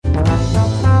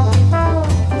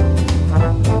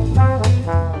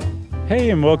Hey,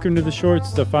 and welcome to the Short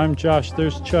Stuff. I'm Josh.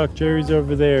 There's Chuck. Jerry's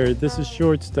over there. This is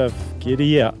Short Stuff.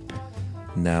 Giddy up.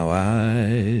 Now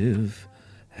I've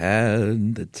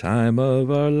had the time of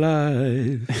our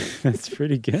life. That's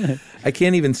pretty good. I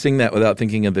can't even sing that without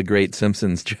thinking of the great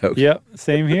Simpsons joke. Yep,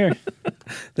 same here.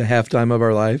 The halftime of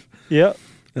our life. Yep.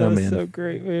 That Oh, was man. so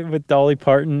great with Dolly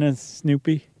Parton and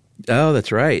Snoopy. Oh,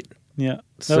 that's right. Yeah,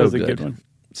 that So was a good. good one.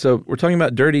 So we're talking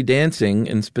about Dirty Dancing,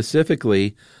 and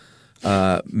specifically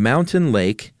Mountain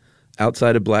Lake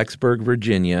outside of Blacksburg,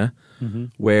 Virginia,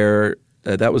 where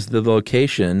that was the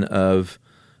location of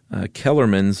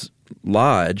Kellerman's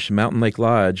Lodge. Mountain Lake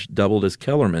Lodge doubled as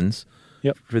Kellerman's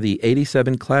for the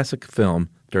 87 classic film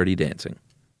Dirty Dancing.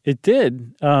 It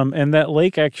did. And that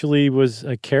lake actually was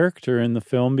a character in the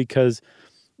film because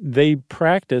they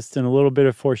practiced in a little bit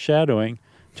of foreshadowing.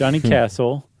 Johnny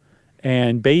Castle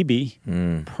and Baby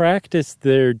practiced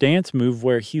their dance move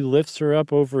where he lifts her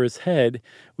up over his head,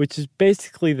 which is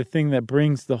basically the thing that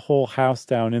brings the whole house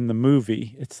down in the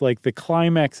movie. It's like the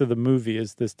climax of the movie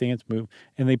is this dance move,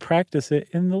 and they practice it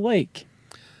in the lake.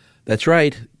 That's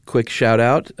right. Quick shout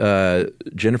out.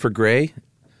 Jennifer Grey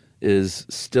is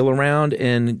still around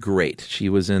and great. She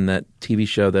was in that TV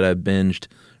show that I binged,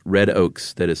 Red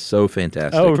Oaks, that is so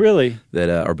fantastic. Oh, really?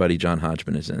 That our buddy John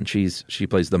Hodgman is in. She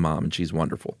plays the mom, and she's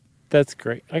wonderful. That's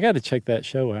great. I got to check that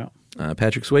show out.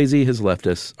 Patrick Swayze has left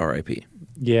us, R.I.P.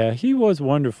 Yeah, he was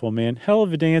wonderful, man. Hell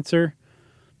of a dancer,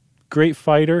 great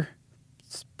fighter,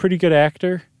 pretty good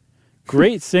actor,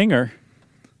 great singer.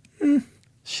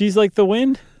 She's Like the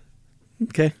Wind.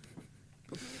 Okay.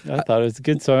 I thought it was a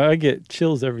good song. I get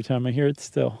chills every time I hear it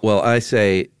still. Well, I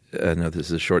say, no,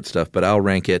 this is short stuff, but I'll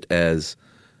rank it as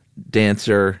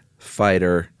dancer,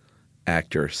 fighter,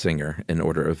 actor, singer in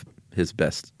order of his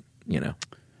best,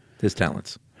 his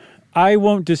talents. I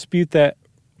won't dispute that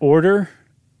order,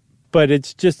 but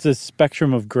it's just a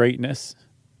spectrum of greatness.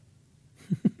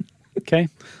 Okay?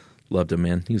 Loved him,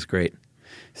 man. He was great.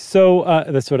 So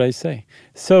that's what I say.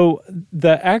 So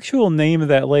the actual name of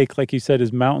that lake, like you said,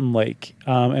 is Mountain Lake.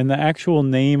 And the actual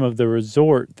name of the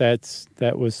resort that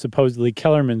was supposedly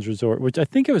Kellerman's Resort, which I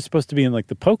think it was supposed to be in like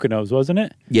the Poconos, wasn't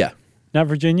it? Yeah. Not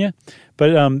Virginia.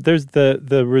 But there's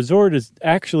the resort is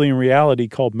actually in reality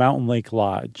called Mountain Lake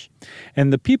Lodge.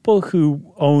 And the people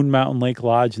who own Mountain Lake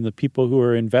Lodge and the people who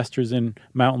are investors in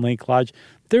Mountain Lake Lodge,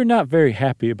 they're not very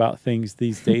happy about things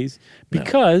these days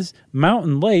because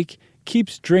Mountain Lake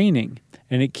keeps draining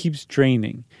and it keeps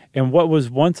draining. And what was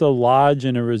once a lodge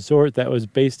and a resort that was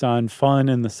based on fun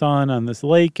and the sun on this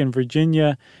lake in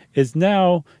Virginia is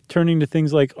now turning to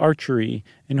things like archery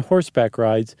and horseback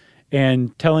rides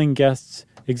and telling guests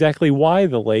exactly why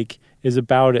the lake is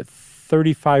about at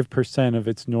 35% of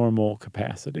its normal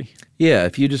capacity. Yeah,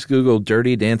 if you just Google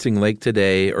Dirty Dancing Lake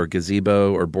today or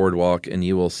gazebo or boardwalk, and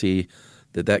you will see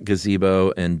that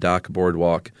gazebo and dock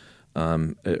boardwalk are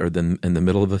in the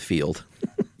middle of a field.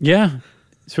 Yeah,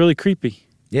 it's really creepy.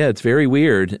 Yeah, it's very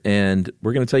weird, and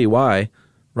we're going to tell you why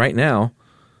right now.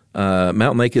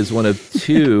 Mountain Lake is one of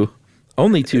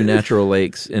only two natural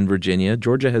lakes in Virginia.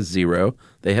 Georgia has 0.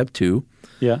 They have 2.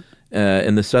 Yeah.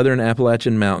 In the southern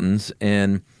Appalachian Mountains.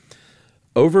 And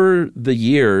over the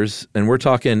years, and we're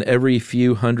talking every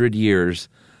few hundred years,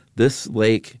 this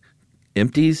lake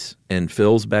empties and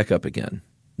fills back up again,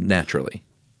 naturally.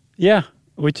 Yeah,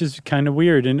 which is kind of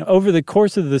weird. And over the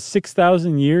course of the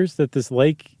 6,000 years that this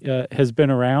lake has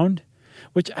been around,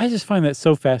 which I just find that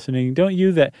so fascinating, don't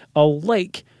you, that a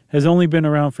lake has only been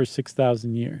around for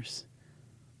 6,000 years?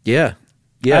 Yeah.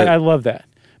 I love that.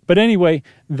 But anyway,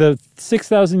 the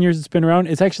 6,000 years it's been around,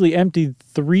 it's actually emptied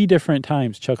 3 different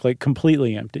times, Chuck, like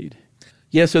completely emptied.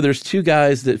 Yeah, so there's 2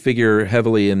 guys that figure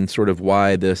heavily in sort of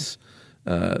why this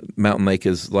Mountain Lake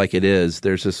is like it is.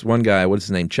 There's this one guy, what's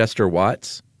his name, Chester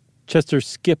Watts? Chester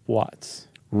Skip Watts.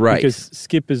 Right. Because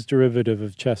Skip is derivative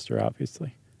of Chester,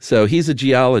 obviously. So he's a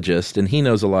geologist, and he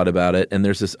knows a lot about it. And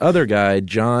there's this other guy,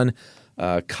 John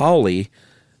Cawley, Cawley,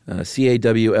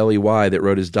 that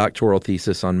wrote his doctoral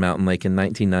thesis on Mountain Lake in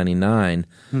 1999.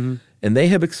 Mm-hmm. And they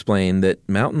have explained that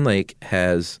Mountain Lake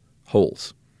has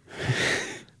holes.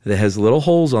 It has little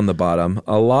holes on the bottom,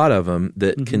 a lot of them,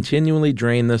 that continually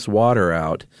drain this water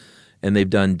out. And they've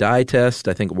done dye tests.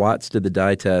 I think Watts did the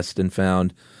dye test and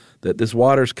found that this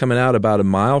water's coming out about a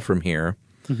mile from here.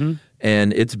 Mm-hmm.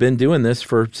 And it's been doing this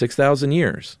for 6,000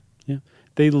 years. Yeah.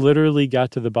 They literally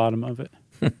got to the bottom of it.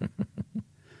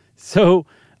 So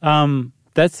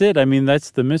that's it. I mean, that's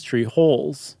the mystery,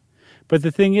 holes. But the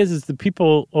thing is the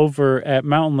people over at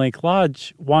Mountain Lake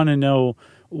Lodge want to know,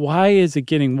 why is it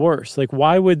getting worse? Like,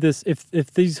 why would this,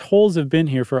 if these holes have been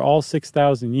here for all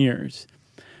 6,000 years,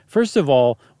 First of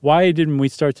all, why didn't we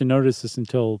start to notice this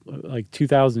until like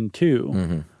 2002?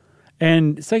 Mm-hmm.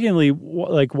 And secondly,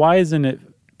 why isn't it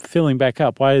filling back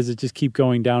up? Why does it just keep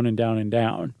going down and down and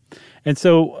down? And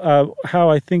so how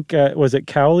I think, was it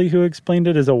Cowley who explained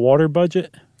it as a water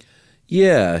budget?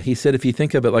 Yeah, he said if you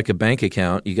think of it like a bank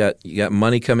account, you got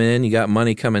money coming in, you got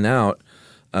money coming out.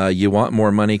 You want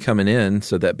more money coming in,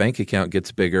 so that bank account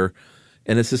gets bigger.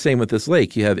 And it's the same with this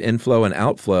lake. You have inflow and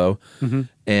outflow,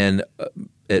 and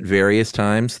at various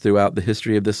times throughout the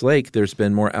history of this lake, there's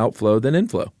been more outflow than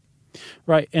inflow.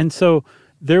 Right, and so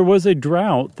there was a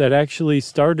drought that actually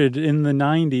started in the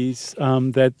 90s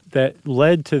that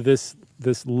led to this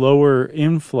lower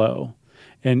inflow,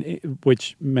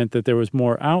 which meant that there was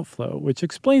more outflow, which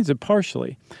explains it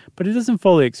partially, but it doesn't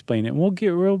fully explain it. And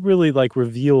we'll really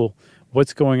reveal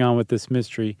what's going on with this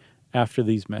mystery after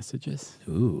these messages.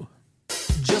 Ooh.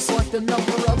 Just like the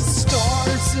number of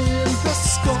stars in the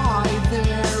sky,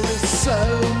 there is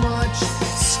so much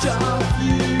stuff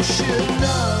you should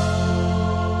know.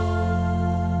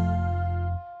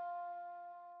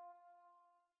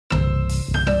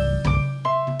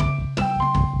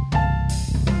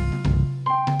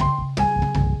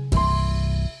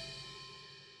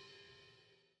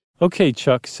 Okay,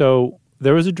 Chuck, so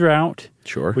there was a drought.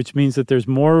 Sure. Which means that there's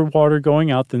more water going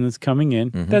out than is coming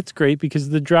in. Mm-hmm. That's great because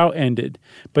the drought ended.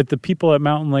 But the people at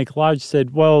Mountain Lake Lodge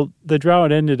said, well, the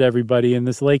drought ended, everybody, and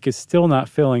this lake is still not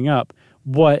filling up.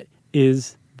 What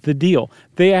is the deal?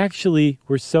 They actually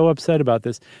were so upset about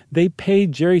this. They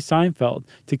paid Jerry Seinfeld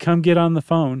to come get on the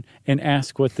phone and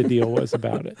ask what the deal was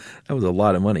about it. That was a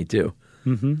lot of money, too.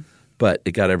 Mm-hmm. But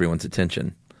it got everyone's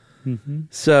attention. Mm-hmm.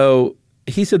 So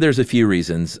he said there's a few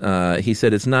reasons. He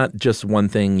said it's not just one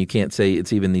thing. You can't say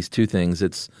it's even these two things.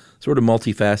 It's sort of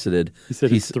multifaceted. He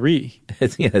said it's three.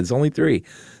 It's only three.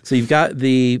 So you've got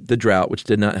the drought, which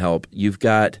did not help. You've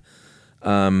got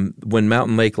when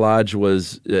Mountain Lake Lodge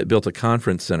was built a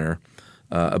conference center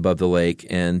above the lake,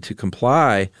 and to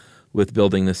comply with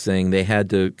building this thing, they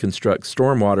had to construct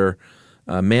stormwater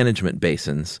management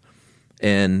basins.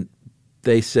 And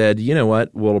they said, you know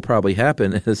what will probably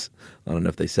happen is, I don't know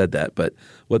if they said that, but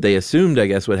what they assumed, I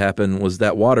guess, would happen was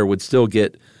that water would still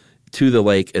get to the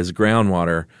lake as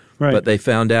groundwater. Right. But they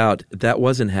found out that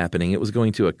wasn't happening. It was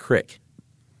going to a creek.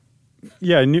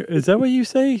 Yeah, is that what you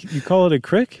say? You call it a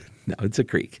crick? No, it's a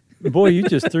creek. Boy, you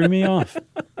just threw me off.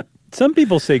 Some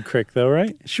people say crick, though,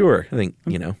 right? Sure. I think,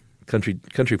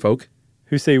 country folk.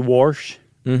 Who say wash?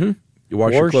 Mm-hmm. You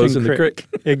wash your clothes in the creek.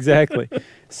 Exactly.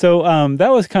 So that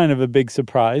was kind of a big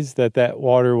surprise that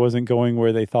water wasn't going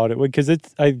where they thought it would, because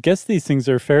I guess these things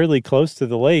are fairly close to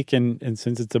the lake, and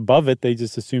since it's above it, they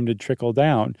just assumed it'd trickle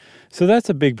down. So that's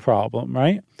a big problem,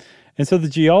 right? And so the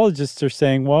geologists are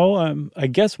saying, well, I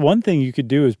guess one thing you could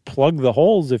do is plug the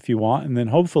holes if you want, and then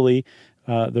hopefully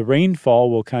the rainfall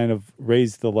will kind of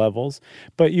raise the levels.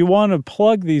 But you want to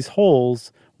plug these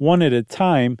holes one at a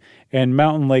time, and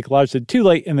Mountain Lake Lodge said too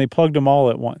late, and they plugged them all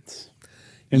at once.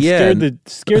 And scared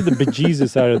the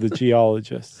bejesus out of the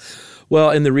geologists.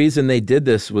 Well, and the reason they did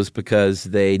this was because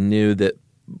they knew that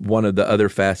one of the other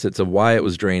facets of why it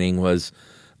was draining was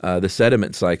the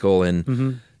sediment cycle.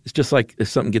 And it's just like if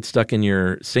something gets stuck in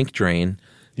your sink drain,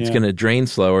 it's going to drain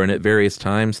slower. And at various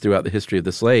times throughout the history of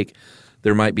this lake,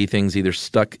 there might be things either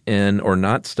stuck in or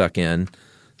not stuck in.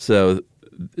 So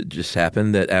it just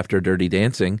happened that after Dirty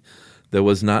Dancing, there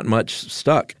was not much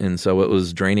stuck, and so it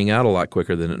was draining out a lot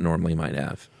quicker than it normally might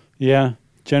have. Yeah.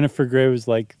 Jennifer Grey was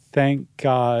like, thank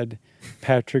God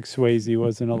Patrick Swayze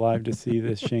wasn't alive to see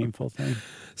this shameful thing.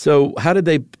 So how did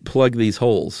they plug these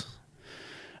holes?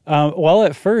 Well,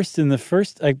 at first,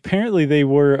 apparently they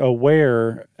were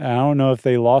aware. I don't know if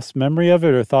they lost memory of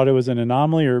it or thought it was an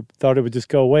anomaly or thought it would just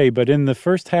go away. But in the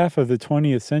first half of the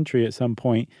 20th century at some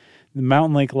point, the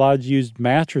Mountain Lake Lodge used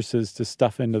mattresses to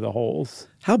stuff into the holes.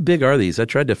 How big are these? I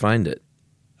tried to find it.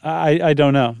 I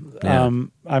don't know. Yeah.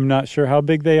 I'm not sure how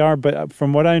big they are, but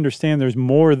from what I understand, there's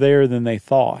more there than they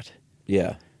thought.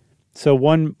 Yeah. So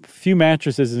few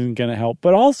mattresses isn't going to help.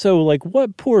 But also,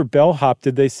 what poor bellhop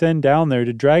did they send down there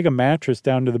to drag a mattress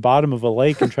down to the bottom of a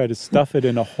lake and try to stuff it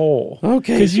in a hole?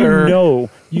 Okay, because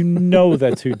you know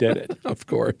that's who did it. Of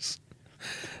course.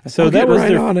 So I'll that get was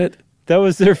right on it. That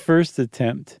was their first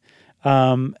attempt.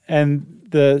 And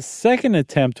the second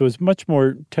attempt was much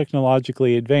more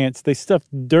technologically advanced. They stuffed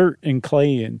dirt and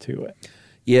clay into it.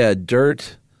 Yeah,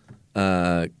 dirt,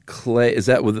 clay. Is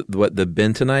that what the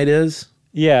bentonite is?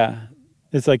 Yeah,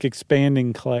 it's like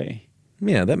expanding clay.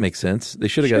 Yeah, that makes sense. They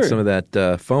should have got some of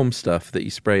that foam stuff that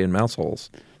you spray in mouse holes.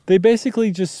 They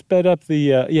basically just sped up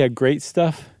the great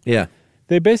stuff. Yeah.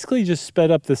 They basically just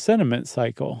sped up the sediment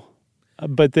cycle.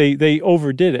 But they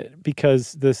overdid it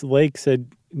because this lake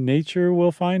said nature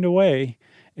will find a way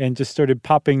and just started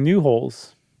popping new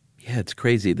holes. Yeah, it's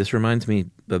crazy. This reminds me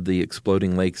of the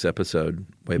Exploding Lakes episode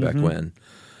way back when.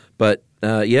 But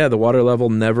the water level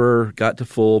never got to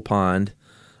full pond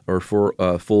or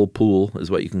full pool is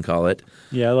what you can call it.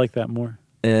 Yeah, I like that more.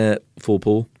 Full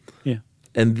pool. Yeah.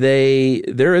 And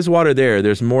there is water there.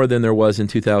 There's more than there was in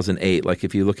 2008. Like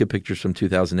if you look at pictures from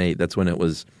 2008, that's when it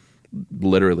was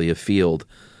literally a field.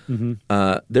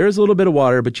 There is a little bit of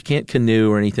water, but you can't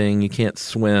canoe or anything. You can't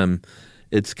swim.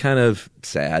 It's kind of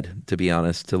sad, to be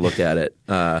honest, to look at it.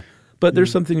 But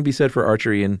there's something to be said for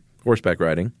archery and horseback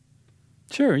riding.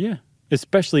 Sure, yeah.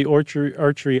 Especially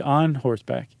archery on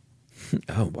horseback.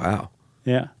 Oh, wow.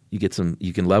 Yeah. You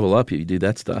can level up if you do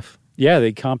that stuff. Yeah,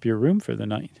 they comp your room for the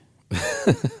night.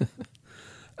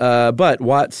 But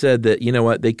Watt said that, you know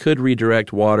what, they could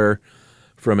redirect water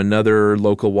from another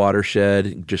local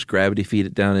watershed, just gravity feed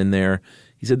it down in there.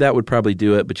 He said that would probably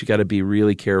do it, but you got to be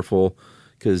really careful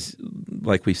because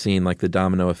like we've seen, like the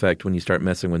domino effect when you start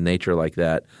messing with nature like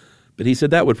that. But he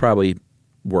said that would probably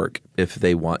work if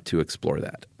they want to explore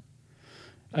that.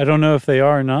 I don't know if they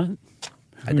are or not.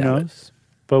 I doubt it.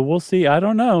 But we'll see. I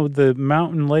don't know. The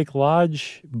Mountain Lake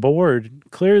Lodge board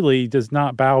clearly does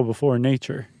not bow before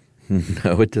nature.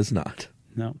 No, it does not.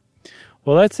 No.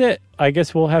 Well, that's it. I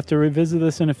guess we'll have to revisit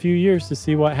this in a few years to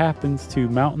see what happens to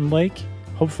Mountain Lake.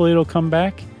 Hopefully it'll come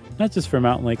back, not just for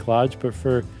Mountain Lake Lodge, but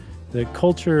for the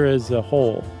culture as a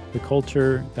whole, the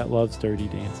culture that loves Dirty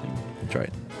Dancing. That's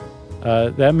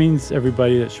right. That means,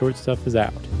 everybody, that Short Stuff is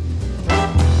out.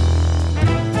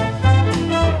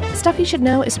 Stuff You Should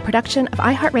Know is a production of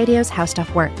iHeartRadio's How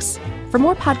Stuff Works. For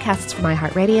more podcasts from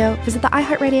iHeartRadio, visit the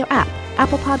iHeartRadio app,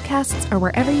 Apple Podcasts, or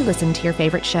wherever you listen to your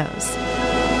favorite shows.